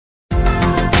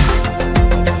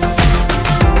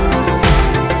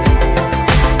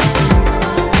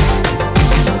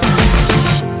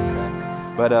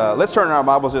But let's turn our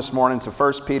Bibles this morning to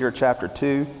 1 Peter chapter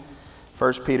 2.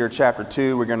 1 Peter chapter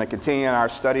 2, we're going to continue in our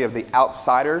study of the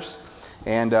outsiders.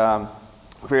 And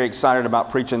very excited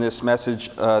about preaching this message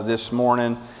this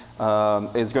morning.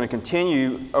 It's going to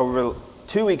continue. Over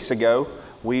 2 weeks ago,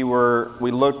 we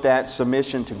looked at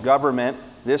submission to government.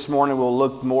 This morning we'll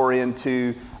look more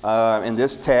into, in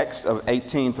this text of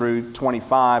 18 through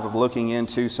 25, of looking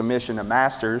into submission to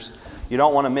masters. You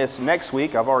don't want to miss next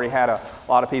week. I've already had a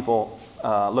lot of people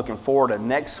looking forward to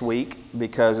next week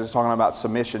because it's talking about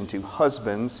submission to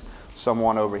husbands.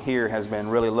 Someone over here has been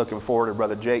really looking forward to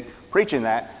Brother Jake preaching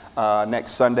that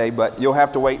next Sunday, but you'll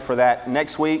have to wait for that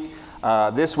next week.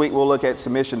 This week we'll look at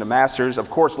submission to masters. Of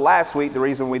course, last week the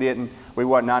reason we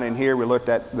weren't not in here, we looked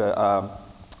at the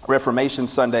Reformation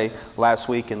Sunday last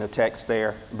week in the text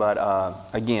there. But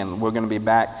again, we're going to be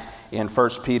back in 1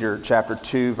 Peter chapter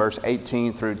 2, verse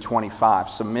 18 through 25.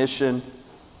 Submission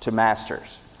to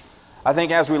masters. I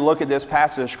think as we look at this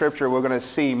passage of Scripture, we're going to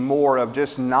see more of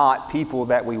just not people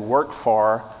that we work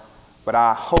for, but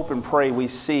I hope and pray we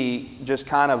see just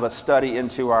kind of a study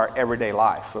into our everyday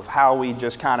life, of how we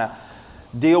just kind of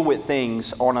deal with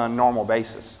things on a normal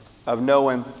basis, of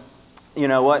knowing, you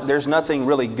know what, there's nothing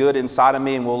really good inside of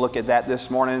me, and we'll look at that this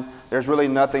morning. There's really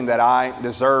nothing that I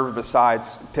deserve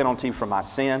besides penalty for my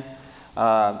sin.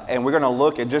 And we're going to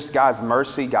look at just God's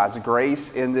mercy, God's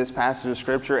grace in this passage of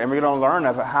Scripture, and we're going to learn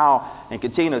of how and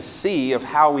continue to see of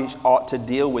how we ought to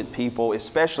deal with people,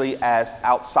 especially as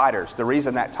outsiders. The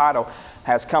reason that title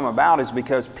has come about is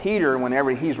because Peter,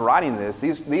 whenever he's writing this,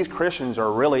 these Christians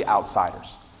are really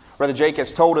outsiders. Brother Jake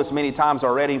has told us many times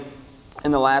already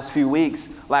in the last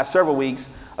several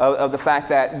weeks, of the fact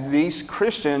that these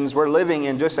Christians were living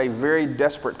in just a very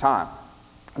desperate time.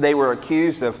 They were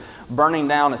accused of burning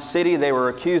down a city. They were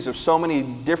accused of so many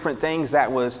different things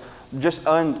that was just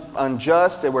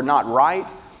unjust. They were not right.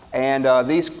 And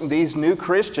these new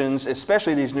Christians,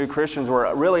 especially these new Christians,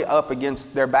 were really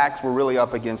their backs were really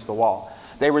up against the wall.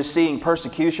 They were seeing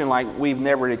persecution like we've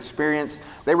never experienced.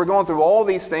 They were going through all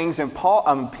these things, and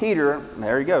Peter,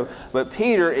 there you go, but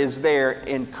Peter is there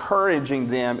encouraging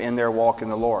them in their walk in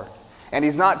the Lord. And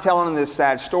he's not telling them this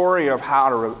sad story of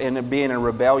how to be in a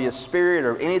rebellious spirit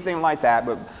or anything like that,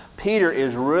 but Peter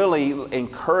is really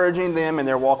encouraging them in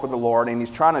their walk with the Lord, and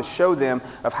he's trying to show them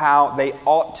of how they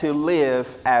ought to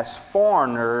live as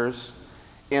foreigners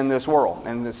in this world.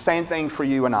 And the same thing for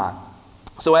you and I.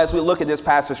 So as we look at this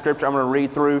passage of Scripture, I'm going to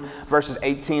read through verses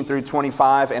 18 through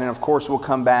 25, and then of course we'll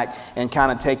come back and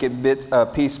kind of take it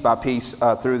piece by piece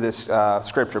through this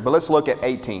Scripture. But let's look at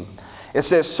 18. It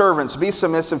says, "Servants, be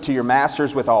submissive to your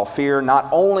masters with all fear, not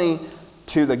only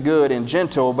to the good and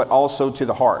gentle, but also to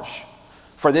the harsh.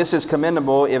 For this is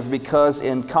commendable if because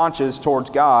in conscience towards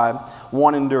God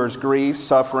one endures grief,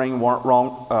 suffering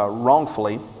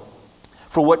wrongfully.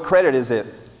 For what credit is it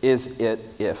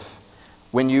if,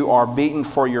 when you are beaten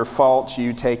for your faults,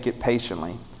 you take it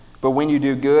patiently? But when you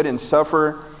do good and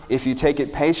suffer, if you take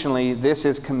it patiently, this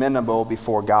is commendable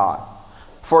before God.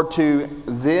 For to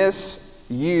this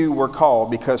you were called,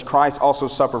 because Christ also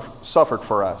suffered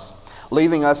for us,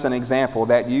 leaving us an example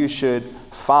that you should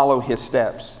follow his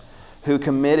steps, who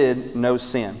committed no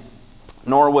sin,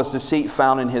 nor was deceit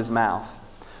found in his mouth,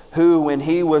 who, when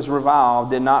he was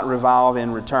reviled, did not revile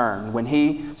in return. When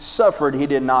he suffered, he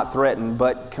did not threaten,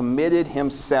 but committed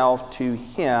himself to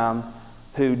him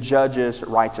who judges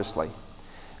righteously,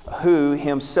 who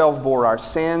himself bore our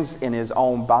sins in his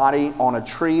own body on a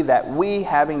tree, that we,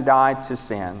 having died to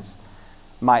sins,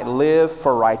 might live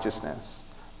for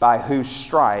righteousness, by whose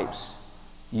stripes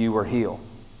you were healed.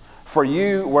 For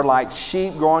you were like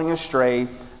sheep going astray,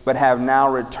 but have now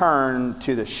returned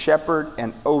to the shepherd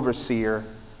and overseer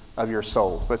of your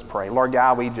souls." Let's pray. Lord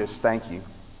God, we just thank you.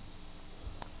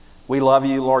 We love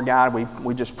you, Lord God.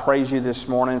 We just praise you this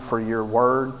morning for your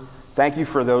word. Thank you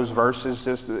for those verses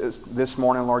this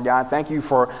morning, Lord God. Thank you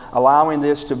for allowing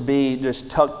this to be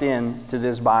just tucked into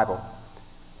this Bible,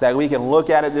 that we can look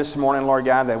at it this morning, Lord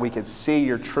God, that we could see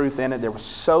your truth in it. There was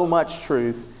so much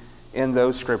truth in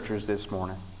those scriptures this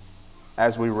morning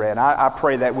as we read. I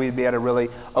pray that we'd be able to really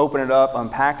open it up,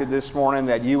 unpack it this morning,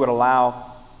 that you would allow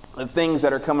the things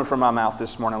that are coming from my mouth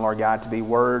this morning, Lord God, to be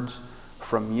words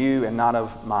from you and not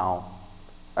of my own.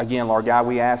 Again, Lord God,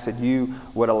 we ask that you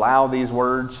would allow these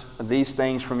words, these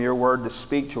things from your word, to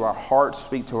speak to our hearts,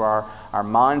 speak to our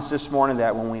minds this morning,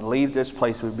 that when we leave this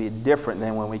place, we'd be different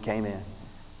than when we came in.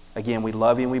 Again, we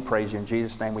love you and we praise you. In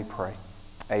Jesus' name we pray.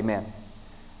 Amen.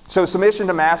 So submission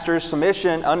to masters,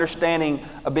 submission, understanding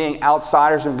of being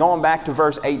outsiders. And going back to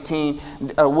verse 18,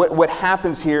 what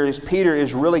happens here is Peter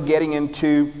is really getting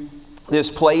into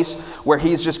this place where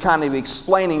he's just kind of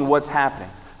explaining what's happening.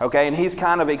 Okay, and he's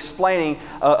kind of explaining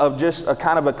of just a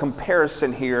kind of a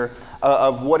comparison here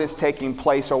of what is taking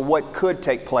place or what could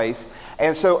take place.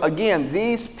 And so again,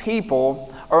 these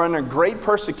people are under great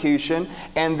persecution,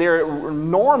 and they're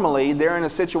in a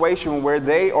situation where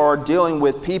they are dealing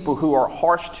with people who are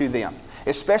harsh to them,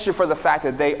 especially for the fact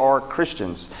that they are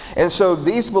Christians. And so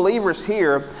these believers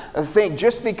here think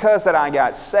just because that I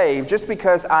got saved, just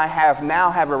because I now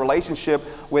have a relationship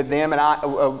with them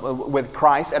and with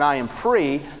Christ, and I am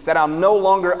free, that I'm no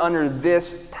longer under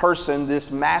this person,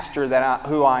 this master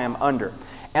who I am under.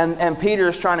 And Peter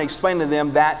is trying to explain to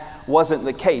them that wasn't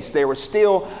the case. There was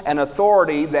still an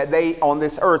authority that they on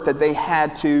this earth that they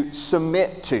had to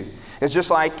submit to. It's just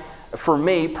like, for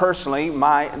me personally,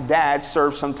 my dad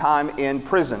served some time in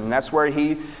prison. And that's where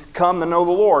he come to know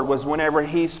the Lord, was whenever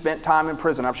he spent time in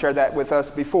prison. I've shared that with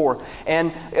us before.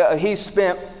 And he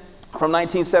spent from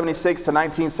 1976 to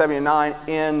 1979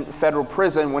 in federal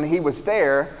prison. When he was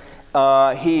there,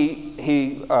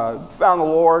 he found the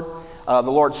Lord. The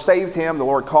Lord saved him. The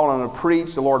Lord called him to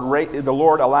preach. The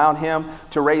Lord allowed him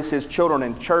to raise his children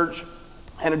in church.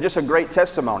 And just a great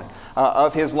testimony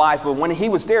of his life. But when he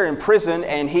was there in prison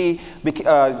and he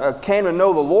came to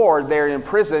know the Lord there in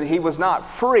prison, he was not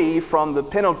free from the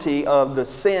penalty of the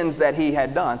sins that he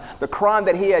had done. The crime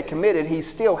that he had committed, he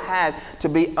still had to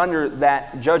be under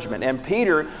that judgment. And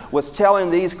Peter was telling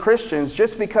these Christians,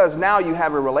 just because now you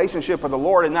have a relationship with the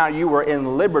Lord and now you are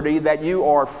in liberty, that you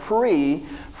are free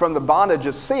from the bondage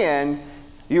of sin,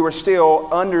 you are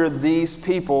still under these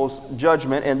people's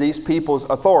judgment and these people's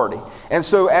authority. And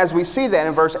so as we see that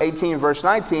in verse 18 and verse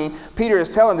 19, Peter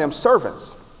is telling them,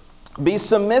 servants, be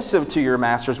submissive to your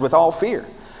masters with all fear,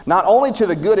 not only to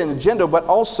the good and the gentle, but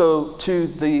also to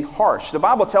the harsh. The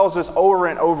Bible tells us over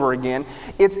and over again,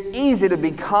 it's easy to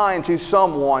be kind to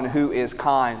someone who is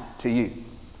kind to you.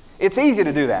 It's easy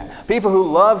to do that. People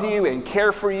who love you and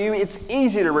care for you, it's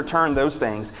easy to return those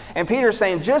things. And Peter's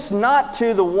saying, just not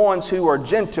to the ones who are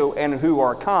gentle and who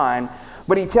are kind,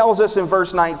 but he tells us in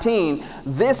verse 19,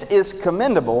 this is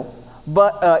commendable,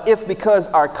 but if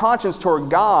because our conscience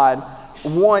toward God,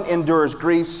 one endures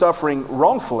grief, suffering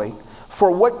wrongfully,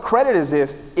 for what credit is it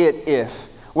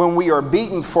if, when we are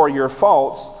beaten for your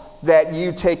faults, that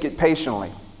you take it patiently?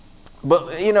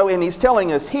 But, and he's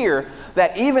telling us here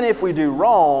that even if we do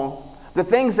wrong, the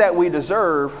things that we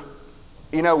deserve,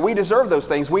 we deserve those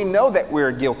things. We know that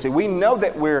we're guilty. We know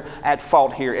that we're at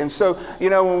fault here. And so,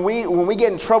 when we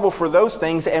get in trouble for those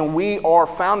things and we are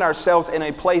found ourselves in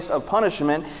a place of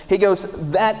punishment, he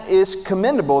goes, that is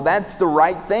commendable. That's the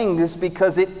right thing, just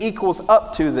because it equals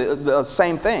up to the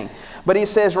same thing. But he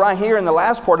says right here in the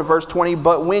last part of verse 20,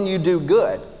 but when you do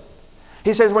good.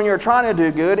 He says when you're trying to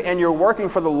do good and you're working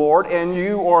for the Lord and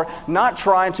you are not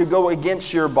trying to go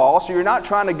against your boss, or you're not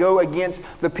trying to go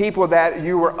against the people that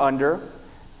you were under,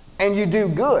 and you do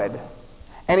good.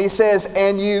 And he says,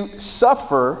 and you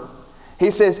suffer, he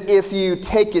says, if you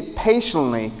take it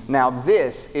patiently, now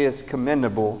this is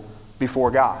commendable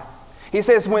before God. He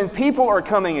says when people are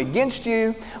coming against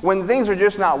you, when things are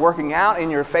just not working out in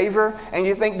your favor, and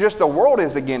you think just the world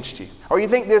is against you, or you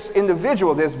think this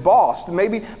individual, this boss,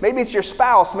 maybe it's your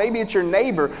spouse, maybe it's your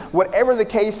neighbor, whatever the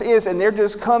case is, and they're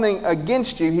just coming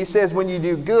against you, he says when you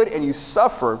do good and you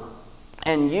suffer,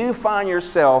 and you find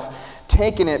yourself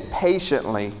taking it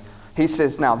patiently, he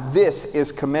says now this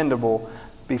is commendable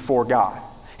before God.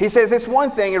 He says it's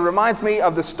one thing, it reminds me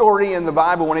of the story in the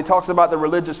Bible when he talks about the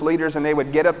religious leaders and they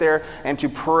would get up there and to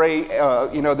pray.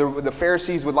 The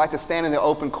Pharisees would like to stand in the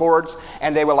open courts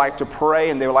and they would like to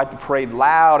pray, and they would like to pray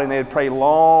loud, and they would pray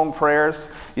long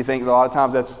prayers. You think a lot of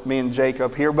times that's me and Jake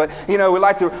up here, but we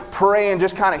like to pray and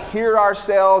just kind of hear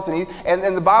ourselves.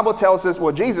 And the Bible tells us,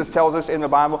 well, Jesus tells us in the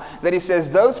Bible that he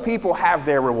says those people have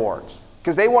their rewards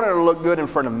because they wanted to look good in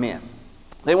front of men.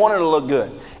 They wanted to look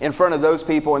good in front of those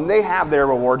people, and they have their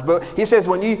rewards. But he says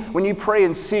when you pray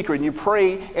in secret, and you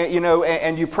pray,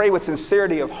 and you pray with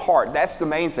sincerity of heart, that's the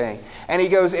main thing. And he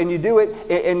goes, and you do it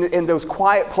in those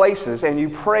quiet places, and you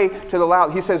pray to the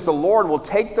loud. He says the Lord will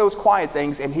take those quiet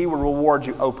things, and he will reward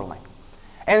you openly.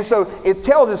 And so it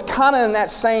tells us kind of in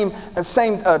that same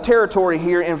territory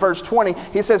here in verse 20.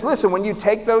 He says, listen, when you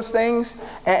take those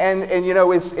things and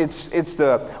it's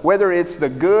whether it's the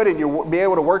good and you'll be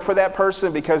able to work for that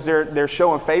person because they're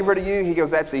showing favor to you, he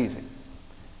goes, that's easy.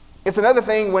 It's another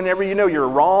thing whenever you're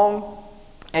wrong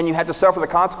and you have to suffer the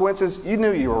consequences, you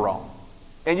knew you were wrong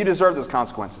and you deserve those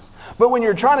consequences. But when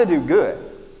you're trying to do good,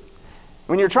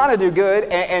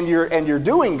 and you're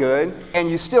doing good and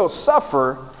you still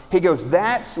suffer, he goes,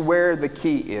 that's where the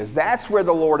key is. That's where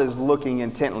the Lord is looking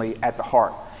intently at the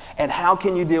heart. And how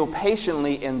can you deal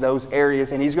patiently in those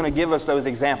areas? And he's going to give us those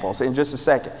examples in just a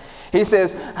second. He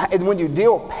says, and when you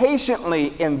deal patiently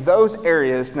in those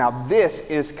areas, now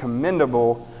this is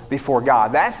commendable before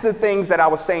God. That's the things that I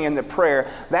was saying in the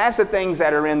prayer. That's the things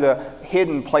that are in the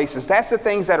hidden places. That's the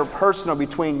things that are personal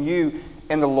between you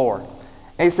and the Lord.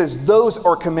 And he says, those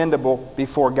are commendable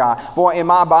before God. Boy, in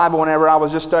my Bible, whenever I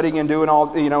was just studying and doing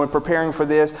all, and preparing for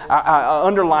this, I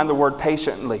underlined the word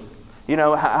patiently. You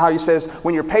know, how he says,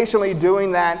 when you're patiently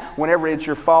doing that, whenever it's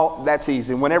your fault, that's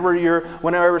easy.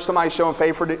 Whenever somebody's showing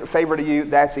favor to you,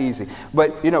 that's easy.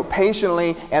 But, patiently,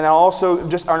 and then also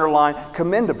just underline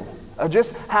commendable.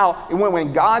 Just how,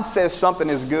 when God says something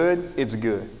is good, it's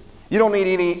good. You don't need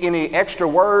any extra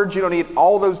words. You don't need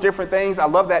all those different things. I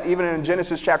love that even in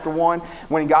Genesis chapter 1,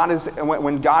 when God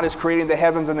is creating the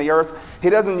heavens and the earth, he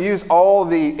doesn't use all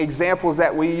the examples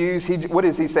that we use. What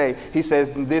does he say? He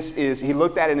says, he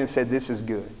looked at it and said, this is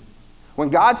good. When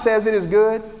God says it is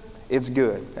good, it's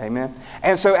good. Amen.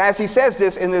 And so as he says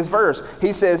this in this verse,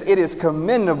 he says, it is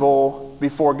commendable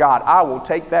before God. I will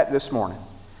take that this morning.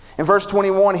 In verse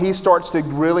 21, he starts to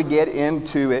really get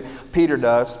into it. Peter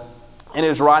does. In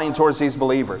his writing towards these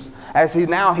believers. As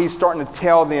he's starting to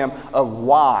tell them of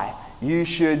why you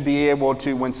should be able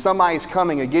to, when somebody's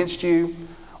coming against you,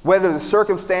 whether the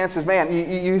circumstances, man,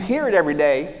 you hear it every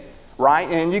day, right?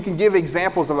 And you can give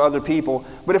examples of other people.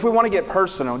 But if we want to get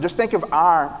personal, just think of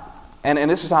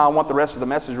and this is how I want the rest of the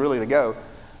message really to go.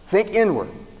 Think inward.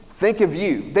 Think of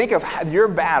you. Think of your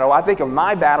battle. I think of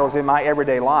my battles in my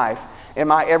everyday life, in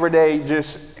my everyday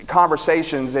just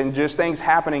conversations and just things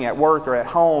happening at work or at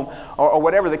home or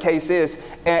whatever the case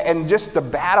is, and just the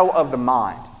battle of the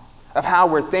mind, of how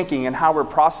we're thinking and how we're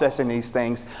processing these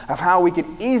things, of how we can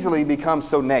easily become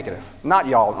so negative. Not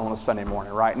y'all on a Sunday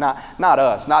morning, right? Not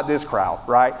us, not this crowd,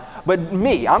 right? But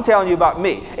me, I'm telling you about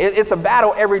me. It's a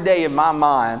battle every day in my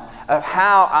mind of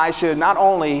how I should not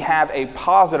only have a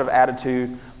positive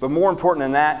attitude, but more important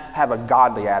than that, have a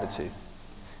godly attitude.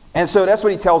 And so that's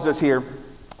what he tells us here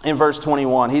in verse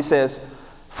 21. He says,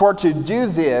 for to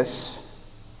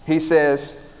this, he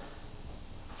says,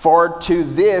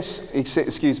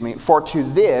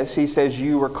 he says,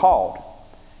 you were called.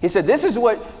 He said, this is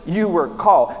what you were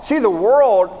called. See, the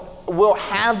world will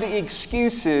have the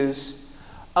excuses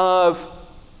of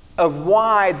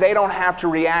why they don't have to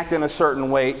react in a certain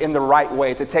way, in the right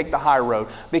way, to take the high road,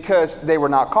 because they were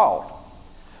not called.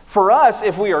 For us,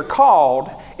 if we are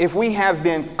called, if we have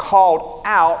been called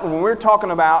out, when we're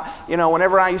talking about,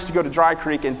 whenever I used to go to Dry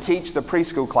Creek and teach the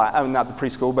preschool class, not the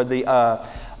preschool, but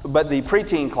the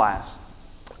preteen class,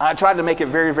 I tried to make it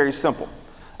very, very simple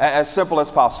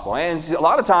as possible. And a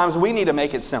lot of times we need to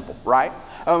make it simple, right?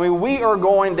 I mean, we are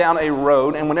going down a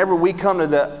road, and whenever we come to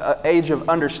the age of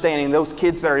understanding, those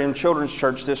kids that are in children's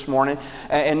church this morning,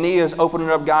 and Nia's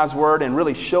opening up God's Word and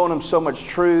really showing them so much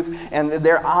truth, and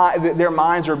their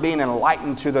minds are being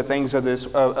enlightened to the things of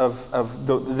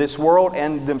this world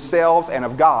and themselves and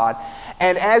of God.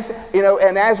 And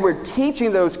as we're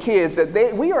teaching those kids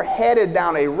that we are headed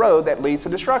down a road that leads to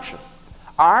destruction.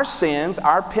 Our sins,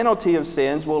 our penalty of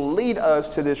sins, will lead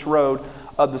us to this road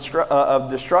of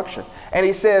destruction. And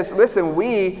he says, listen,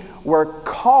 we were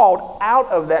called out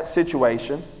of that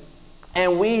situation,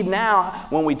 and we now,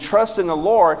 when we trust in the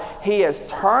Lord, he has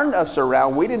turned us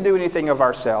around. We didn't do anything of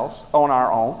ourselves on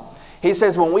our own. He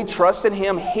says when we trust in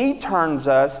him, he turns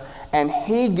us, and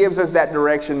he gives us that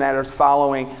direction that is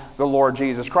following the Lord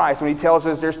Jesus Christ. When he tells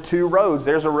us there's two roads.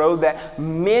 There's a road that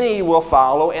many will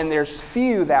follow, and there's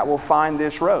few that will find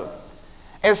this road.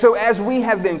 And so as we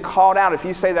have been called out, if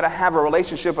you say that I have a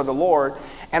relationship with the Lord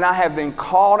and I have been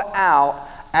called out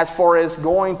as far as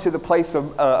going to the place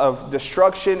of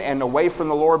destruction and away from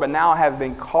the Lord, but now I have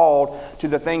been called to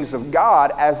the things of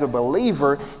God as a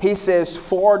believer, he says,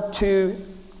 for to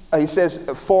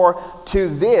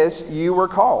this you were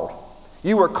called.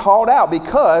 You were called out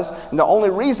because the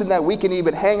only reason that we can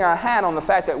even hang our hat on the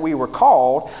fact that we were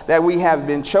called, that we have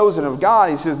been chosen of God,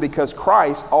 he says, because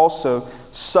Christ also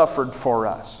suffered for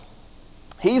us.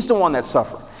 He's the one that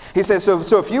suffered. He says,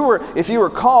 so if you were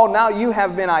called, now you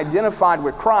have been identified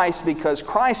with Christ because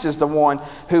Christ is the one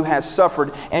who has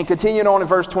suffered. And continuing on in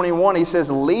verse 21, he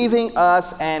says, leaving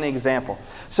us an example.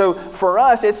 So for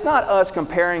us, it's not us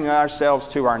comparing ourselves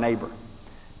to our neighbor.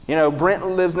 Brent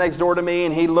lives next door to me,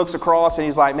 and he looks across and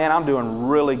he's like, man, I'm doing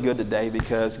really good today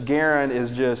because Garen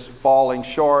is just falling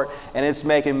short and it's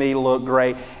making me look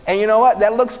great. And you know what?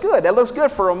 That looks good. That looks good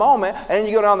for a moment. And then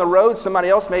you go down the road, somebody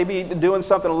else may be doing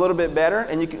something a little bit better,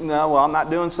 and I'm not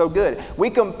doing so good. We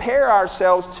compare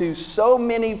ourselves to so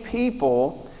many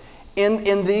people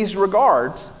in these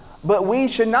regards But we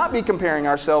should not be comparing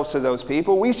ourselves to those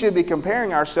people. We should be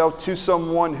comparing ourselves to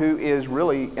someone who is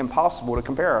really impossible to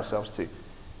compare ourselves to.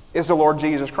 It's the Lord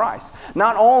Jesus Christ.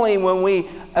 Not only when we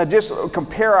just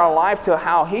compare our life to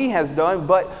how He has done,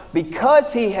 but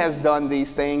because He has done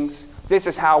these things, this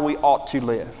is how we ought to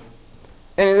live.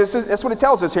 And that's what it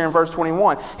tells us here in verse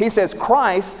 21. He says,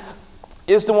 Christ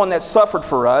is the one that suffered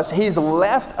for us. He's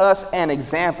left us an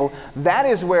example. That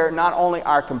is where not only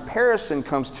our comparison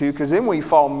comes to, because then we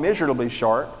fall miserably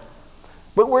short,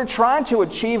 but we're trying to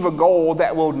achieve a goal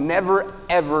that we'll never,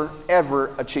 ever,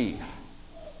 ever achieve.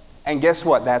 And guess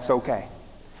what? That's okay.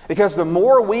 Because the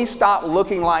more we stop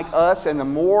looking like us and the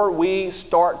more we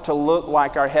start to look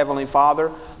like our Heavenly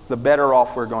Father, the better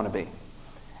off we're going to be.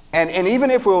 And even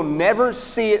if we'll never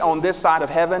see it on this side of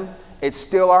heaven, it's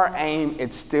still our aim,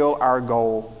 it's still our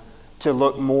goal to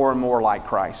look more and more like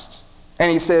Christ. And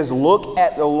he says, look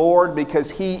at the Lord because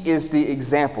He is the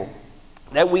example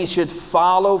that we should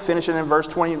follow, finishing in verse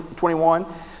 21,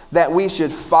 that we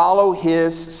should follow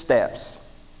His steps.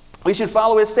 We should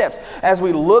follow His steps. As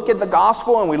we look at the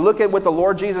gospel and we look at what the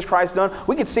Lord Jesus Christ done,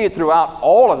 we can see it throughout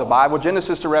all of the Bible,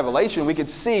 Genesis to Revelation. We could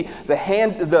see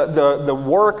the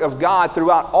work of God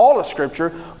throughout all of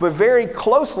Scripture, but very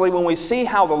closely when we see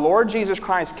how the Lord Jesus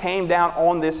Christ came down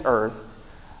on this earth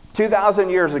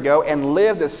 2,000 years ago and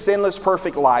lived a sinless,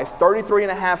 perfect life. 33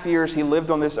 and a half years He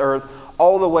lived on this earth,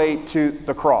 all the way to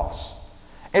the cross.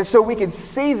 And so we can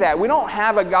see that. We don't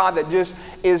have a God that just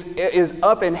is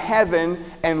up in heaven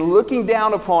and looking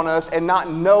down upon us and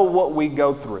not know what we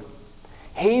go through.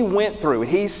 He went through it.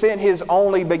 He sent His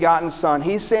only begotten Son.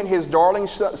 He sent His darling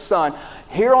Son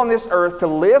here on this earth to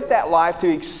live that life, to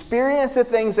experience the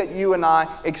things that you and I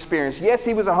experience. Yes,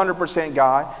 He was 100%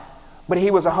 God, but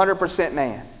He was 100%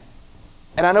 man.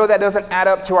 And I know that doesn't add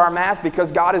up to our math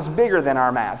because God is bigger than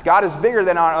our math. God is bigger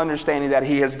than our understanding that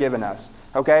He has given us.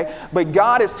 Okay? But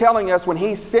God is telling us when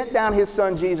He sent down His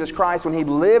Son Jesus Christ, when He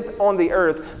lived on the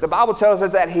earth, the Bible tells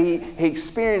us that He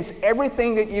experienced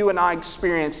everything that you and I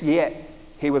experience, yet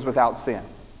He was without sin.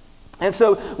 And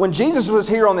so when Jesus was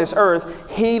here on this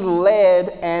earth, He led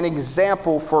an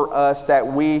example for us that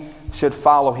we should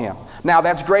follow Him. Now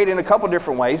that's great in a couple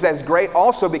different ways. That's great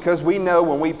also because we know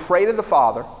when we pray to the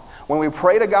Father, when we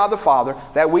pray to God the Father,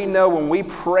 that we know when we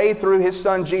pray through His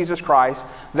Son Jesus Christ,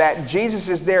 that Jesus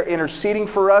is there interceding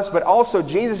for us, but also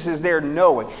Jesus is there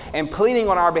knowing and pleading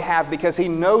on our behalf because He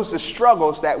knows the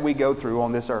struggles that we go through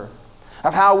on this earth.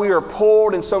 Of how we are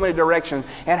pulled in so many directions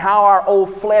and how our old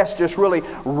flesh just really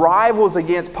rivals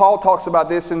against, Paul talks about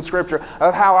this in Scripture,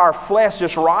 of how our flesh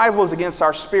just rivals against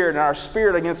our spirit and our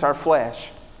spirit against our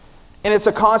flesh. And it's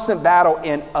a constant battle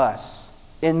in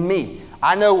us, in me.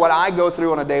 I know what I go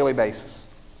through on a daily basis.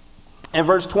 In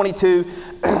verse 22,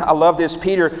 I love this.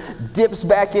 Peter dips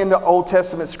back into Old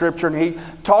Testament Scripture and he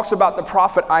talks about the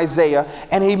prophet Isaiah.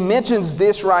 And he mentions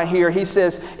this right here. He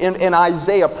says in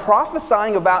Isaiah,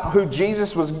 prophesying about who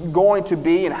Jesus was going to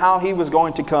be and how He was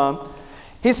going to come.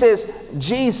 He says,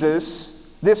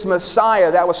 Jesus, this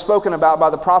Messiah that was spoken about by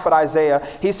the prophet Isaiah,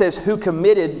 he says, who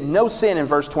committed no sin in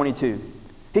verse 22.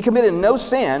 He committed no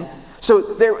sin. So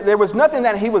there was nothing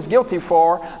that He was guilty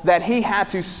for that He had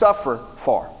to suffer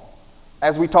for,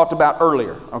 as we talked about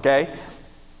earlier, okay?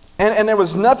 And there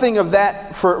was nothing of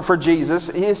that for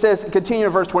Jesus. He says, continue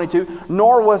in verse 22,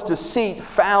 nor was deceit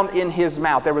found in His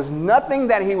mouth. There was nothing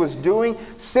that He was doing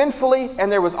sinfully,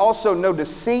 and there was also no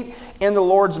deceit in the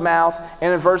Lord's mouth.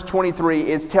 And in verse 23,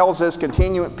 it tells us,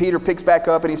 continuing, Peter picks back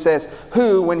up and he says,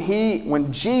 who,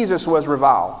 when Jesus was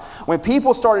reviled, when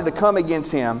people started to come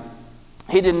against Him,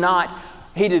 He did not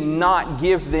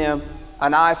give them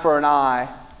an eye for an eye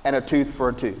and a tooth for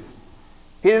a tooth.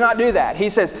 He did not do that. He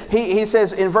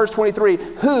says in verse 23,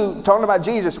 who, talking about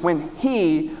Jesus, when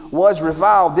He was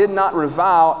reviled, did not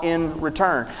revile in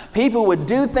return. People would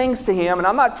do things to Him, and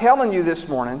I'm not telling you this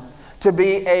morning to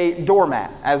be a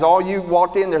doormat. As all you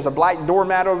walked in, there's a black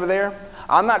doormat over there.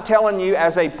 I'm not telling you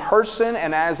as a person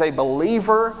and as a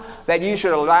believer that you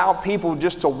should allow people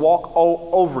just to walk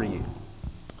over you.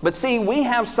 But see, we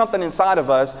have something inside of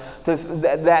us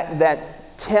that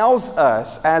tells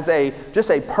us as just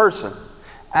a person,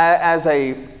 as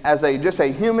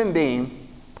a human being,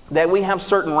 that we have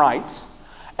certain rights,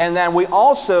 and that we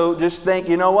also just think,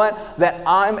 you know what, that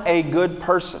I'm a good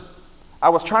person. I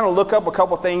was trying to look up a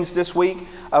couple things this week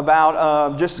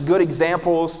about just good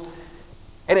examples,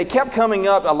 and it kept coming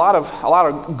up. A lot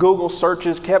of Google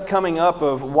searches kept coming up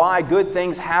of why good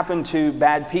things happen to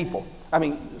bad people. I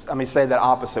mean, let me say that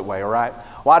opposite way, all right?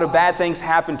 Why do bad things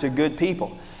happen to good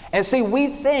people? And see, we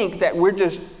think that we're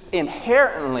just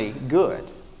inherently good.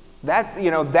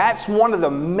 That's one of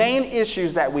the main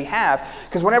issues that we have.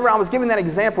 Because whenever I was giving that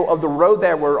example of the road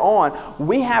that we're on,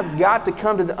 we have got to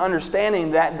come to the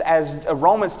understanding that, as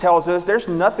Romans tells us, there's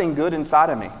nothing good inside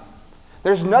of me.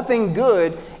 There's nothing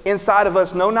good inside of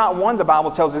us. No, not one, the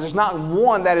Bible tells us. There's not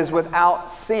one that is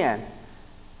without sin.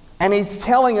 And he's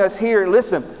telling us here,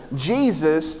 listen,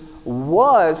 Jesus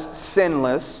was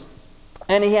sinless,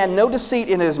 and he had no deceit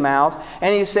in his mouth.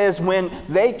 And he says when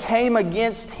they came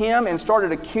against him and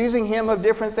started accusing him of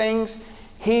different things,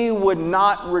 he would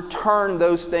not return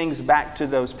those things back to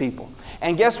those people.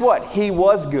 And guess what? He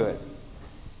was good.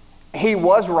 He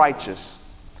was righteous.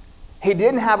 He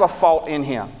didn't have a fault in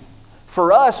him.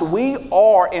 For us, we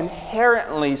are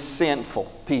inherently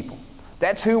sinful people.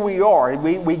 That's who we are.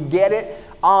 We get it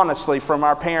honestly from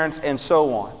our parents and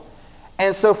so on.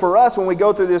 And so for us, when we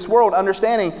go through this world,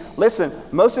 understanding,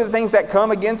 listen, most of the things that come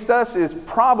against us is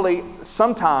probably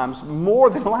sometimes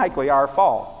more than likely our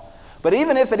fault. But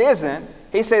even if it isn't,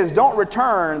 he says, don't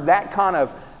return that kind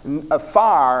of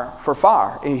fire for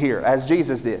fire in here, as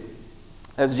Jesus did.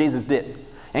 As Jesus did.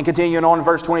 And continuing on in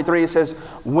verse 23, it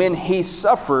says, when he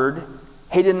suffered,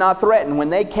 he did not threaten. When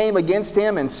they came against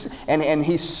him and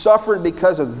he suffered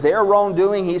because of their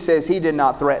wrongdoing, he says he did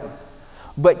not threaten,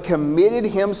 but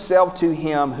committed himself to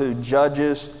him who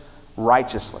judges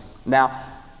righteously. Now,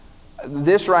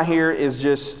 this right here is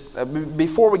just,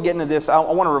 before we get into this, I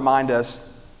want to remind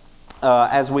us,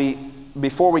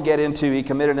 before we get into he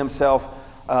committed himself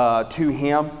to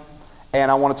him, and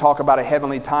I want to talk about a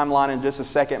heavenly timeline in just a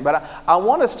second, but I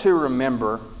want us to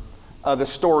remember the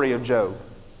story of Job.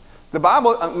 The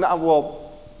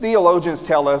Bible, theologians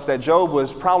tell us that Job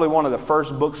was probably one of the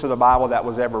first books of the Bible that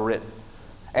was ever written.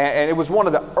 And it was one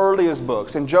of the earliest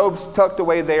books. And Job's tucked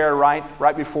away there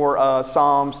right before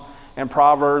Psalms and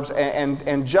Proverbs.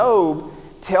 And Job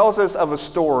tells us of a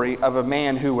story of a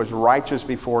man who was righteous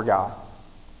before God.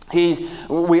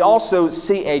 We also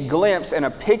see a glimpse and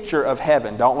a picture of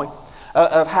heaven, don't we?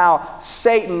 Of how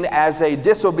Satan, as a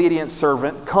disobedient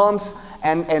servant, comes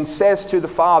and says to the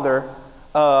Father,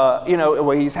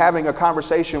 when he's having a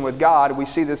conversation with God, we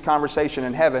see this conversation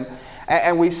in heaven.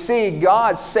 And we see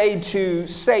God say to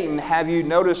Satan, have you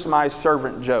noticed my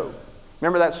servant Job?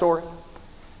 Remember that story?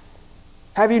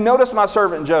 Have you noticed my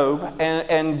servant Job?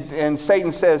 And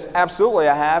Satan says, absolutely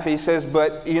I have. He says,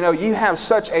 but you have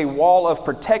such a wall of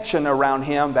protection around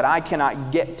him that I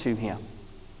cannot get to him.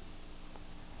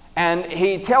 And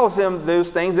he tells him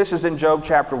those things. This is in Job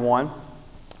chapter 1.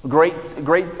 Great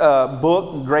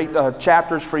book, great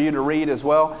chapters for you to read as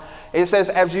well. It says,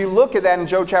 as you look at that in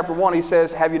Job chapter 1, he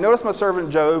says, have you noticed my servant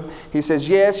Job? He says,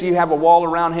 yes, you have a wall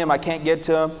around him. I can't get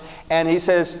to him. And he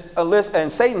says,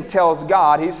 and Satan tells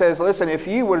God, he says, listen, if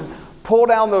you would pull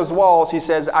down those walls, he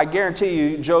says, I guarantee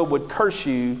you Job would curse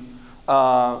you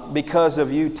because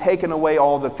of you taking away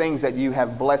all the things that you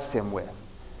have blessed him with.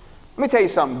 Let me tell you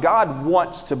something. God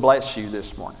wants to bless you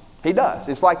this morning. He does.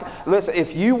 It's like, listen,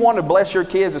 if you want to bless your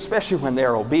kids, especially when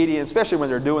they're obedient, especially when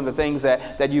they're doing the things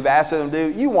that you've asked them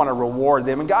to do, you want to reward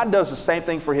them. And God does the same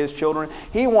thing for his children.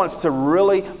 He wants to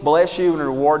really bless you and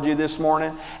reward you this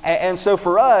morning. And so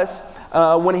for us,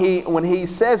 when he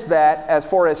says that, as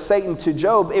far as Satan to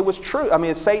Job, it was true. I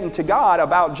mean, Satan to God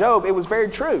about Job, it was very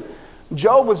true.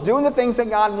 Job was doing the things that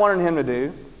God wanted him to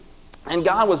do, and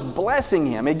God was blessing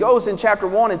him. It goes in chapter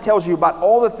 1 and tells you about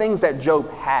all the things that Job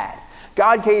had.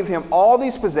 God gave him all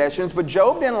these possessions, but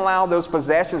Job didn't allow those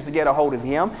possessions to get a hold of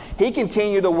him. He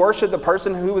continued to worship the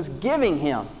person who was giving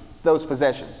him those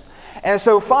possessions. And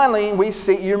so finally, we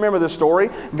see, you remember the story,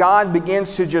 God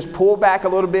begins to just pull back a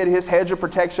little bit his hedge of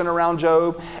protection around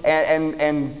Job.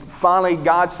 And finally,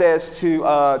 God says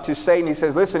to Satan, he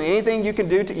says, listen, anything you can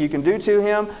do to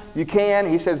him, you can.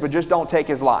 He says, but just don't take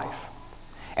his life.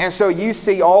 And so you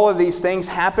see all of these things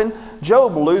happen.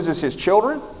 Job loses his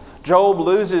children. Job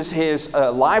loses his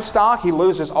livestock. He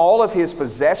loses all of his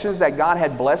possessions that God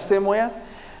had blessed him with.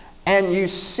 And you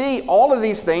see all of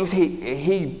these things.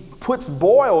 He puts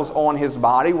boils on his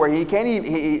body where he can't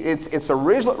even, it's a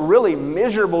really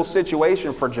miserable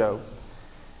situation for Job.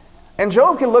 And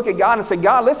Job can look at God and say,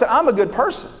 God, listen, I'm a good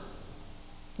person.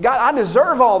 God, I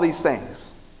deserve all these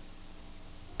things.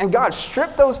 And God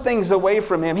stripped those things away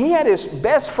from him. He had his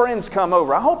best friends come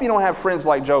over. I hope you don't have friends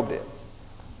like Job did.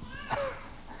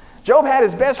 Job had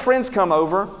his best friends come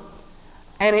over,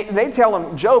 and they tell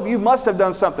him, Job, you must have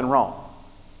done something wrong.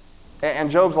 And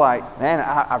Job's like, man,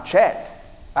 I've checked.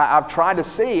 I've tried to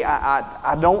see.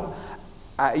 I don't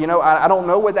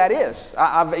know what that is.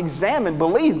 I've examined,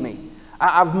 believe me.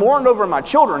 I've mourned over my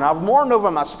children. I've mourned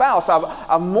over my spouse.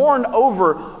 I've mourned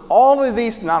over all of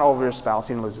these, not all of his spouse,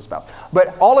 he didn't lose his spouse,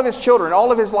 but all of his children,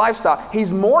 all of his livestock.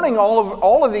 He's mourning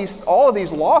all of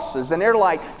these losses, and they're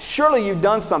like, surely you've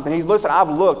done something. He's, listen, I've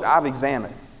looked, I've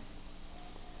examined.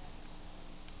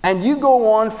 And you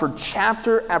go on for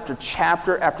chapter after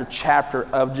chapter after chapter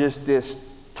of just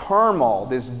this turmoil,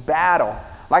 this battle.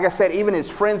 Like I said, even his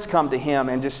friends come to him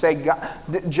and just say,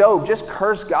 Job, just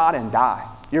curse God and die.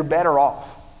 You're better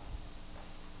off.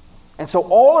 And so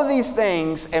all of these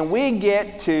things, and we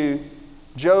get to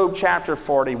Job chapter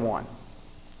 41.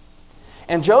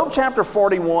 And Job chapter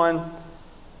 41,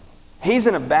 he's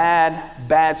in a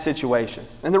bad situation.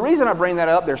 And the reason I bring that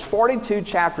up, there's 42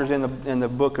 chapters in the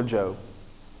book of Job.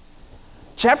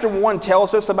 Chapter 1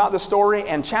 tells us about the story,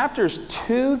 and chapters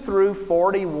 2 through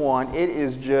 41, it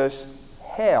is just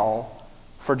hell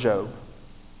for Job.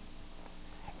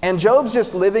 And Job's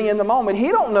just living in the moment. He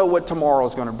don't know what tomorrow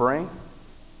is going to bring.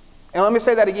 And let me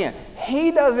say that again.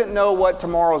 He doesn't know what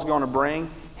tomorrow is going to bring.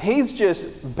 He's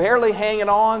just barely hanging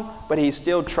on, but he's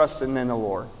still trusting in the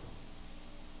Lord.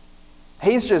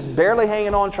 He's just barely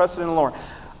hanging on, trusting in the Lord.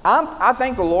 I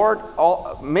thank the Lord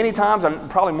many times,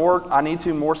 and probably more, I need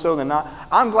to more so than not.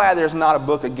 I'm glad there's not a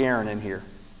book of Garen in here,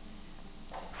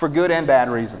 for good and bad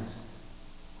reasons.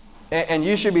 And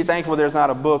you should be thankful there's not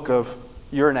a book of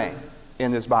your name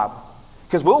in this Bible.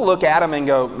 Because we'll look at them and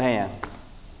go, man,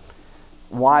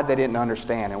 why they didn't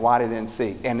understand and why they didn't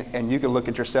see. And you can look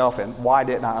at yourself and why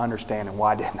didn't I understand and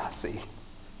why didn't I see.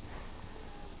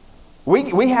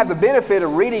 We have the benefit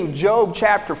of reading Job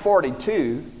chapter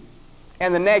 42,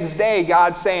 and the next day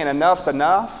God's saying enough's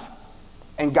enough,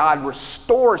 and God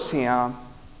restores him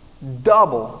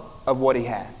double of what he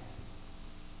had.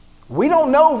 We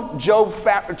don't know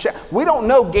we don't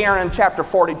know Garen chapter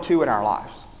 42 in our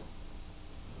lives.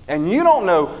 And you don't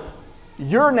know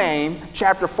your name,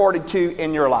 chapter 42,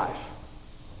 in your life.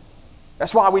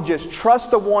 That's why we just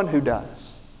trust the one who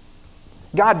does.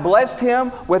 God blessed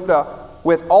him with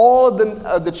all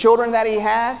of the children that he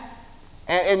had.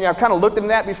 And I've kind of looked into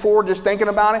that before, just thinking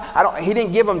about it. He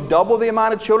didn't give him double the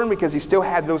amount of children because he still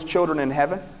had those children in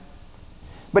heaven.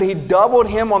 But he doubled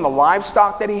him on the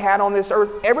livestock that he had on this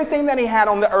earth. Everything that he had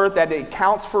on the earth that it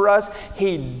counts for us,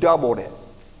 he doubled it.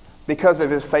 Because of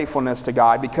his faithfulness to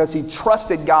God, because he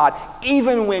trusted God.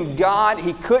 Even when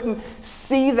he couldn't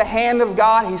see the hand of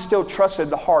God, he still trusted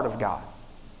the heart of God.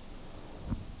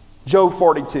 Job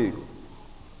 42.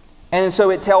 And so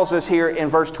it tells us here in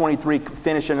verse 23,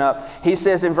 finishing up, he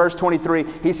says in verse 23,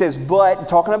 he says, but,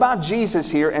 talking about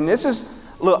Jesus here, and this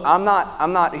is, look, I'm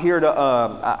not here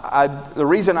to, the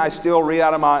reason I still read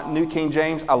out of my New King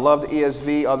James, I love the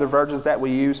ESV, other versions that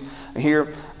we use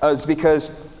here, is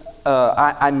because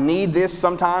I need this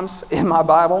sometimes in my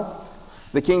Bible.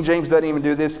 The King James doesn't even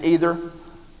do this either.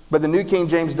 But the New King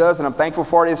James does, and I'm thankful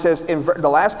for it. It says in the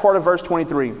last part of verse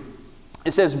 23,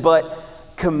 it says, but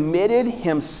committed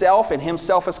himself, and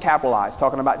himself is capitalized,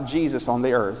 talking about Jesus on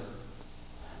the earth,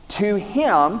 to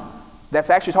him, that's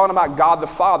actually talking about God the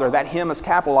Father. That him is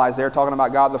capitalized there, talking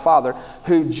about God the Father,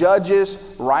 who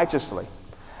judges righteously.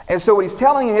 And so what he's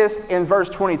telling us in verse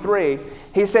 23,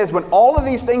 he says, when all of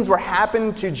these things were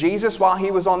happening to Jesus while he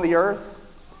was on the earth,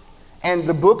 and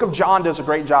the book of John does a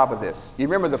great job of this. You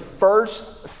remember the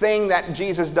first thing that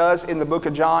Jesus does in the book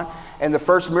of John, and the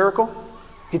first miracle?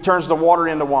 He turns the water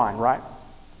into wine, right?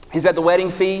 He's at the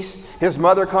wedding feast. His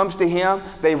mother comes to him.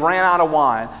 They ran out of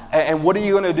wine. And what are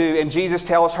you going to do? And Jesus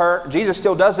tells her, Jesus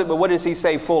still does it, but what does he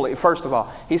say fully? First of all,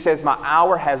 he says, my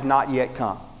hour has not yet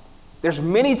come. There's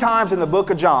many times in the book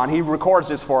of John, he records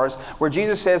this for us, where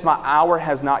Jesus says, my hour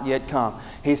has not yet come.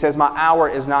 He says, my hour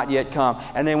is not yet come.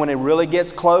 And then when it really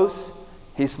gets close,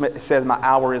 he says, my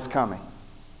hour is coming.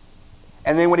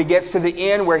 And then when he gets to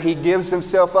the end where he gives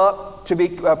himself up to be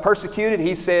persecuted,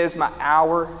 he says, my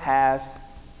hour has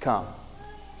come.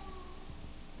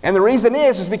 And the reason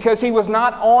is because he was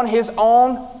not on his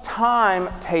own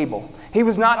timetable. He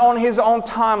was not on his own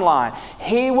timeline.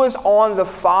 He was on the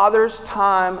Father's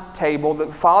timetable,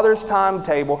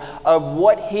 of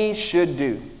what he should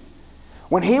do.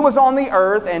 When he was on the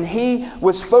earth and he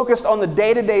was focused on the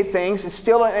day-to-day things,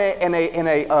 still in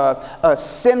a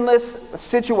sinless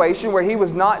situation where he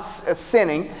was not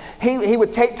sinning, he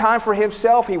would take time for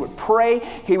himself. He would pray.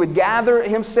 He would gather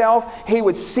himself. He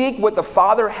would seek what the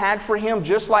Father had for him,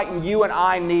 just like you and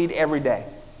I need every day.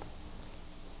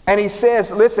 And he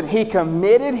says, listen, he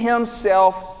committed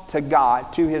himself to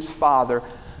God, to his Father,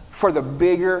 for the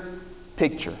bigger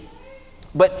picture.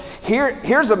 But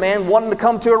here's a man wanting to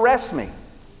come to arrest me.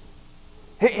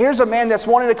 Here's a man that's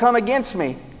wanting to come against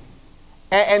me.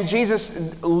 And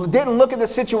Jesus didn't look at the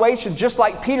situation just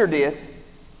like Peter did.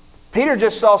 Peter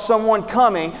just saw someone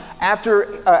coming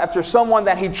after someone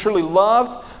that he truly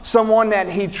loved, someone that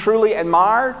he truly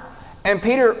admired. And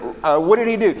Peter, what did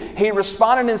he do? He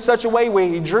responded in such a way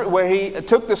where he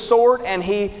took the sword and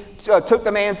he took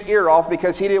the man's ear off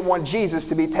because he didn't want Jesus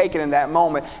to be taken in that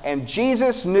moment. And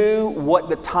Jesus knew what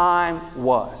the time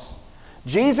was.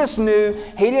 Jesus knew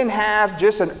he didn't have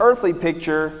just an earthly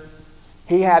picture,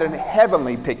 he had a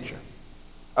heavenly picture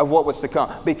of what was to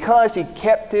come, because he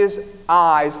kept his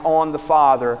eyes on the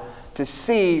Father to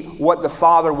see what the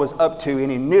Father was up to,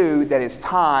 and he knew that his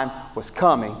time was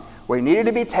coming where he needed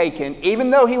to be taken.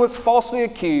 Even though he was falsely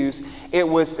accused, it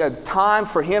was a time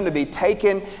for him to be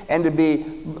taken and to be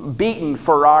beaten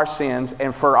for our sins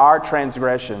and for our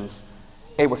transgressions.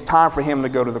 It was time for him to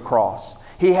go to the cross.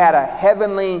 He had a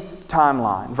heavenly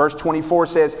timeline. Verse 24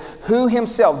 says, who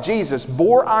himself, Jesus,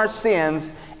 bore our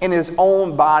sins in his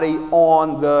own body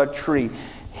on the tree.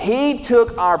 He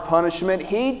took our punishment.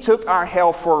 He took our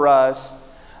hell for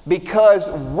us because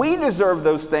we deserve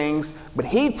those things, but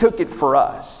he took it for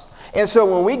us. And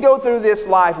so when we go through this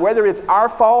life, whether it's our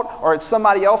fault or it's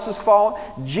somebody else's fault,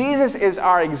 Jesus is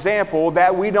our example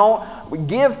that we don't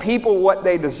give people what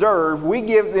they deserve. We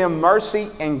give them mercy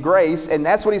and grace, and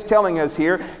that's what he's telling us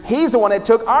here. He's the one that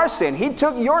took our sin. He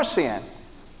took your sin.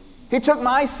 He took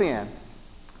my sin.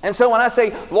 And so when I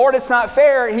say, Lord, it's not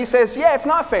fair, he says, yeah, it's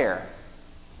not fair.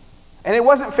 And it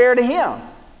wasn't fair to him.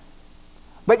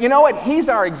 But you know what? He's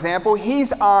our example. He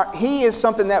is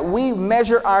something that we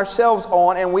measure ourselves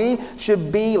on, and we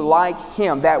should be like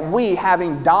him. That we,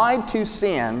 having died to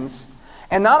sins,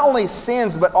 and not only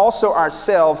sins, but also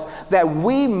ourselves, that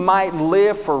we might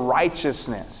live for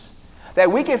righteousness.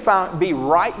 That we can be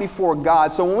right before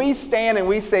God. So when we stand and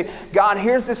we say, God,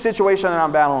 here's the situation that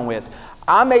I'm battling with.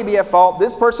 I may be at fault.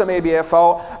 This person may be at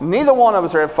fault. Neither one of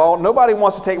us are at fault. Nobody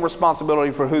wants to take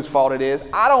responsibility for whose fault it is.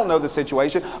 I don't know the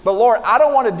situation. But Lord, I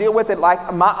don't want to deal with it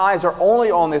like my eyes are only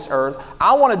on this earth.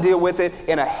 I want to deal with it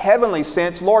in a heavenly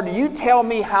sense. Lord, you tell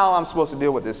me how I'm supposed to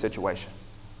deal with this situation.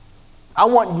 I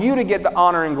want you to get the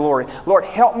honor and glory. Lord,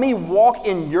 help me walk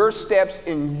in your steps,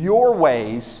 in your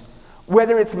ways.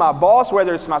 Whether it's my boss,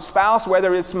 whether it's my spouse,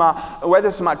 whether it's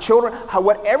my children,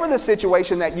 whatever the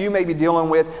situation that you may be dealing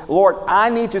with, Lord, I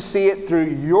need to see it through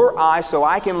your eyes so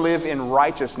I can live in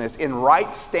righteousness, in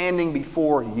right standing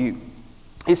before you.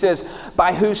 He says,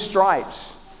 by whose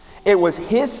stripes? It was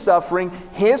his suffering,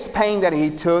 his pain that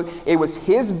he took. It was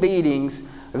his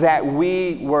beatings that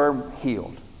we were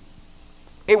healed.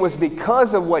 It was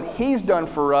because of what he's done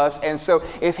for us. And so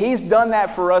if he's done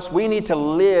that for us, we need to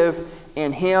live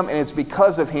in him, and it's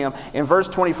because of him. In verse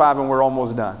 25, and we're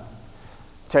almost done.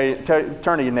 Turn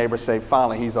to your neighbor and say,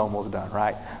 finally, he's almost done,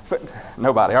 right?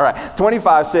 Nobody. All right.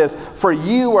 25 says, for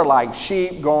you are like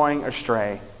sheep going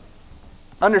astray.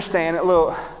 Understand,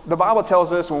 look, the Bible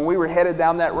tells us when we were headed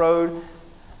down that road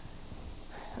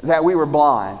that we were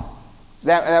blind,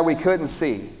 that we couldn't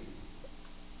see.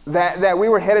 That we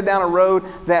were headed down a road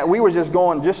that we were just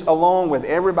going just along with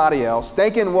everybody else,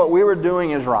 thinking what we were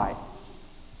doing is right.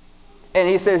 And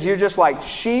he says, you're just like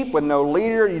sheep with no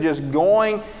leader. You're just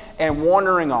going and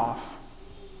wandering off.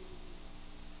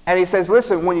 And he says,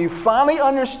 listen, when you finally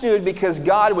understood, because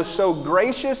God was so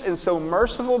gracious and so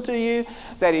merciful to you,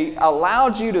 that he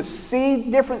allowed you to see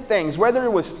different things, whether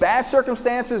it was bad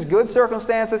circumstances, good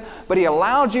circumstances, but he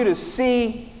allowed you to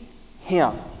see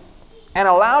him. And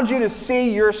allowed you to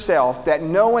see yourself, that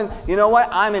knowing, you know what,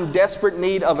 I'm in desperate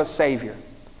need of a Savior.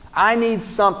 I need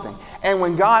something. And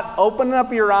when God opened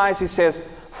up your eyes, he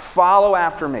says, follow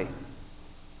after me.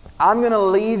 I'm going to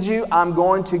lead you. I'm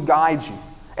going to guide you.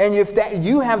 And if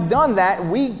you have done that,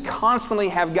 we constantly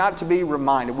have got to be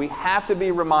reminded. We have to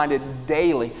be reminded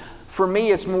daily. For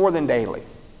me, it's more than daily.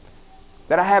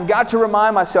 That I have got to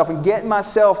remind myself and get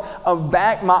myself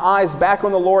my eyes back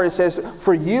on the Lord. It says,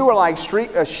 for you are like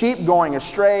sheep going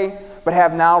astray, but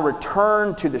have now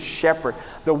returned to the shepherd,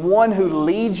 the one who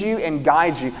leads you and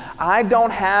guides you. I don't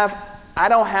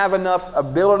have enough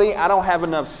ability, I don't have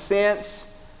enough sense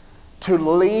to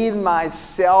lead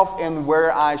myself in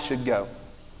where I should go.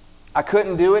 I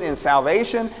couldn't do it in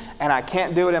salvation, and I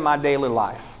can't do it in my daily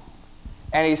life.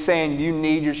 And he's saying, you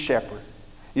need your shepherd.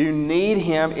 You need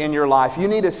him in your life. You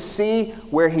need to see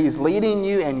where he's leading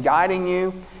you and guiding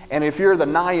you. And if you're the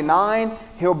 99,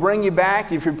 he'll bring you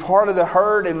back. If you're part of the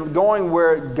herd and going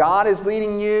where God is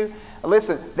leading you,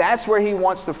 listen, that's where he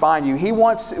wants to find you. He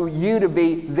wants you to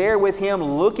be there with him,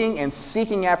 looking and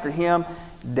seeking after him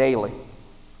daily.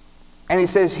 And he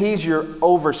says he's your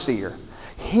overseer.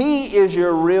 He is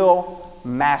your real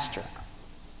master.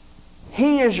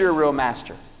 He is your real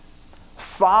master.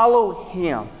 Follow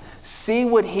him. See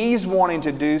what He's wanting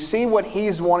to do. See what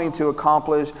He's wanting to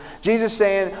accomplish. Jesus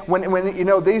saying, when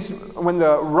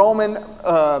the Roman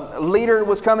leader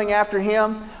was coming after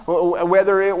Him,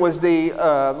 whether it was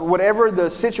whatever the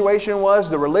situation was,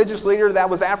 the religious leader that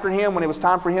was after Him when it was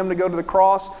time for Him to go to the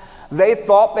cross, they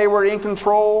thought they were in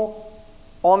control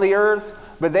on the earth.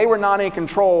 But they were not in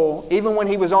control even when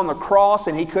He was on the cross,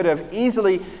 and He could have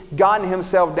easily gotten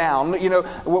Himself down.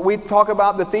 We talk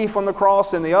about the thief on the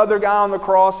cross and the other guy on the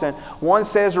cross, and one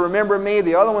says, remember me.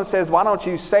 The other one says, why don't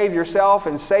you save yourself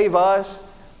and save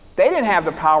us? They didn't have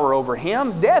the power over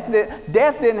Him. Death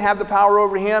didn't have the power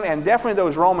over Him, and definitely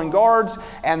those Roman guards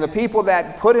and the people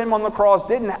that put Him on the cross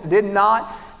did not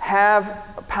have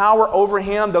power over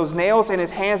Him. Those nails in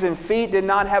His hands and feet did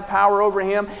not have power over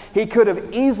Him. He could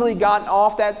have easily gotten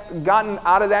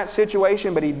out of that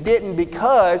situation, but He didn't,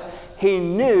 because He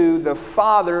knew the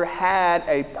Father had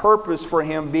a purpose for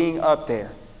Him being up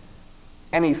there.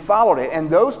 And He followed it. And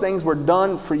those things were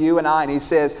done for you and I. And He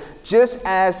says, just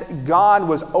as God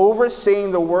was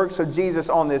overseeing the works of Jesus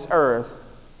on this earth,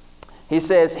 He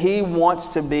says He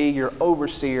wants to be your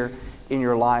overseer in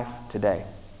your life today.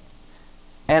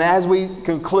 And as we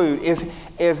conclude,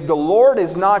 if the Lord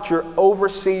is not your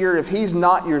overseer, if He's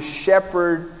not your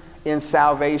shepherd in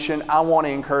salvation, I want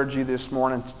to encourage you this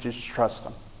morning to just trust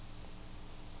Him.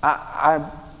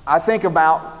 I think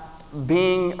about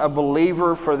being a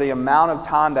believer for the amount of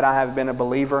time that I have been a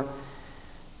believer,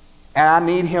 and I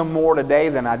need Him more today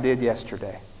than I did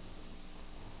yesterday.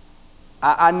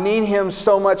 I need Him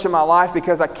so much in my life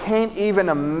because I can't even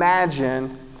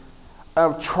imagine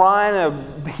of trying to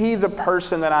be the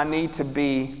person that I need to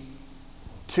be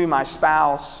to my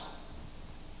spouse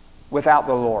without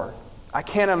the Lord. I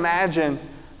can't imagine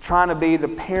trying to be the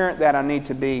parent that I need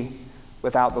to be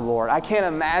without the Lord. I can't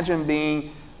imagine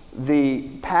being the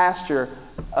pastor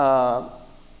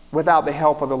without the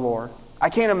help of the Lord. I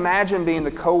can't imagine being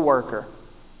the co-worker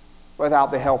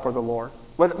without the help of the Lord.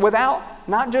 Without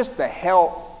not just the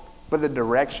help, but the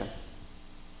direction,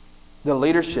 the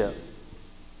leadership.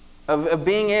 Of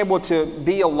being able to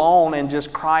be alone and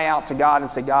just cry out to God and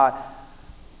say, God,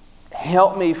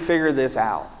 help me figure this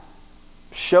out.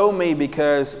 Show me,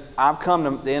 because I've come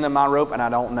to the end of my rope and I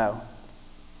don't know.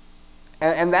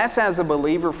 And that's as a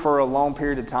believer for a long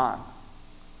period of time.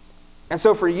 And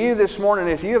so for you this morning,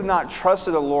 if you have not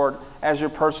trusted the Lord as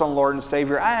your personal Lord and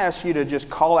Savior, I ask you to just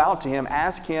call out to Him.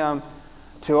 Ask Him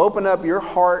to open up your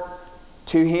heart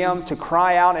to Him, to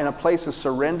cry out in a place of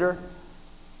surrender.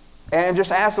 And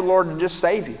just ask the Lord to just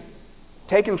save you.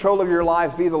 Take control of your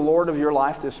life. Be the Lord of your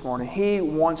life this morning. He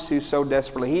wants to so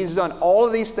desperately. He's done all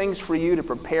of these things for you to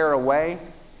prepare a way.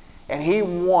 And He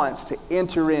wants to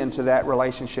enter into that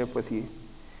relationship with you.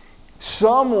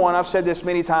 Someone, I've said this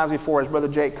many times before as Brother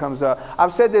Jake comes up.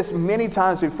 I've said this many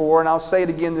times before, and I'll say it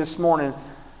again this morning.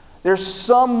 There's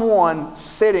someone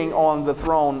sitting on the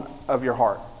throne of your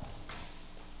heart.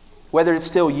 Whether it's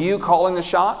still you calling the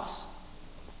shots,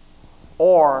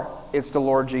 or it's the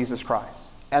Lord Jesus Christ.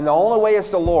 And the only way it's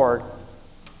the Lord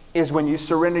is when you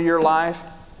surrender your life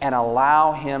and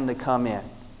allow Him to come in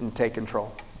and take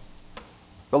control.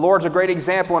 The Lord's a great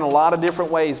example in a lot of different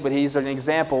ways, but He's an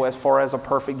example as far as a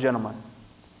perfect gentleman.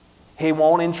 He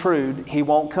won't intrude. He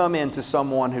won't come into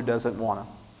someone who doesn't want Him.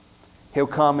 He'll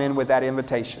come in with that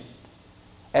invitation.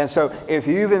 And so if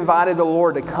you've invited the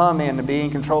Lord to come in to be in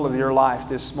control of your life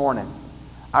this morning,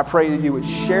 I pray that you would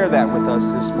share that with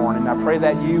us this morning. I pray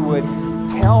that you would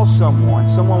tell someone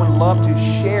would love to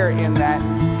share in that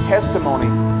testimony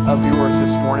of yours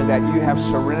this morning that you have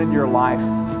surrendered your life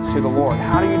to the Lord.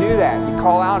 How do you do that? You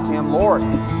call out to Him, Lord,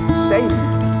 save me,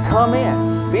 come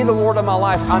in, be the Lord of my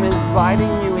life. I'm inviting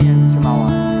you into my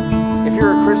life. If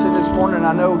you're a Christian this morning,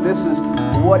 I know this is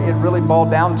what it really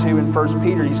boiled down to in 1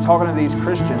 Peter. He's talking to these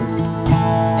Christians,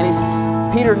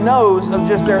 and Peter knows of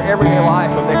just their everyday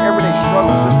life, of their everyday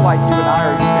struggles, just like you and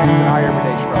I are experiencing our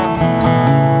everyday struggles.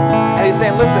 And he's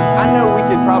saying, listen, I know we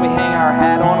could probably hang our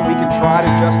hat on and we could try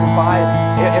to justify it.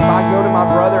 If I go to my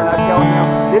brother and I tell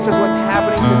him, this is what's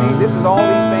happening to me, this is all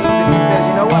these things, and he says,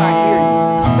 you know what, I hear you.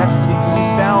 You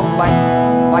sound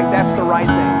like that's the right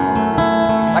thing.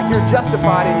 Like you're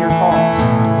justified in your call.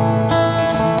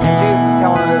 And Jesus is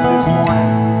telling us this morning,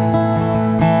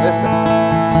 listen,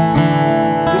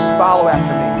 just follow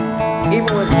after me. Even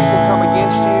when people come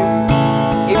against you,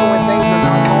 even when things are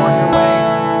not going your way,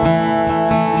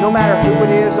 no matter who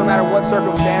it is, no matter what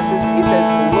circumstances, He says,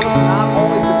 look not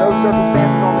only to those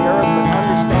circumstances on the earth, but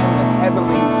understand the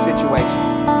heavenly situation.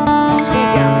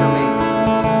 Seek after me.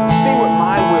 See what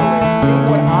my will is. See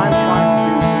what I'm trying to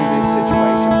do through this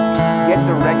situation. Get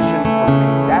direction from me.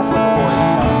 That's what the Lord is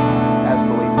telling us as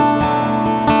believers.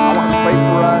 I want to pray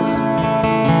for us.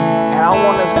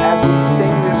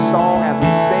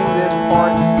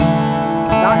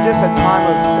 just a time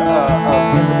of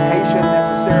invitation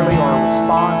necessarily or a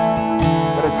response,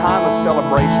 but a time of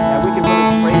celebration, that we can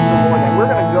really praise the Lord, that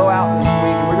we're going to go out this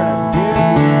week and we're going to do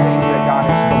these things that God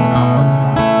has spoken our hearts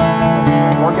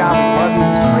about. Lord God, we love you,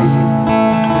 we praise you.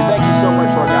 We thank you so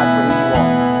much, Lord God, for who you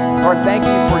are. Lord, thank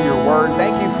you for your word.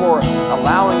 Thank you for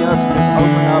allowing us to just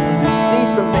open up and just see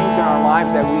some things in our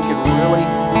lives that we could really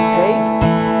take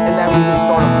and that we can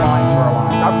start applying to our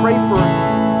lives. I pray for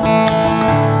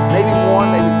maybe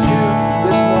one, maybe two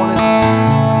this morning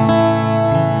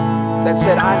that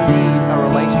said, I need a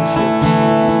relationship.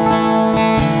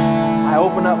 I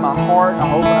open up my heart,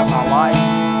 I open up my life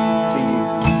to you.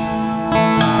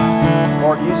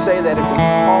 Lord, you say that if we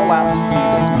call out to you,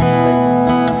 that you will save us.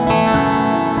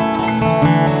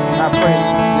 And I pray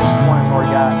this morning, Lord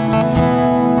God,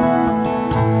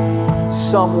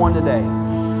 someone today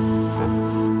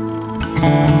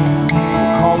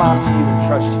will call out to you and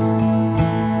trust you.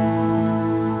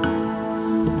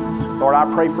 Lord, I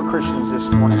pray for Christians this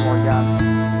morning, Lord God,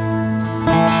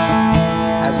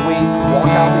 as we walk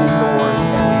out these doors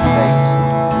and we face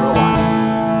real life.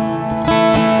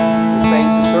 We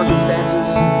face the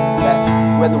circumstances that,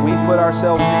 whether we put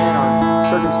ourselves in or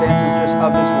circumstances just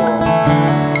of this world,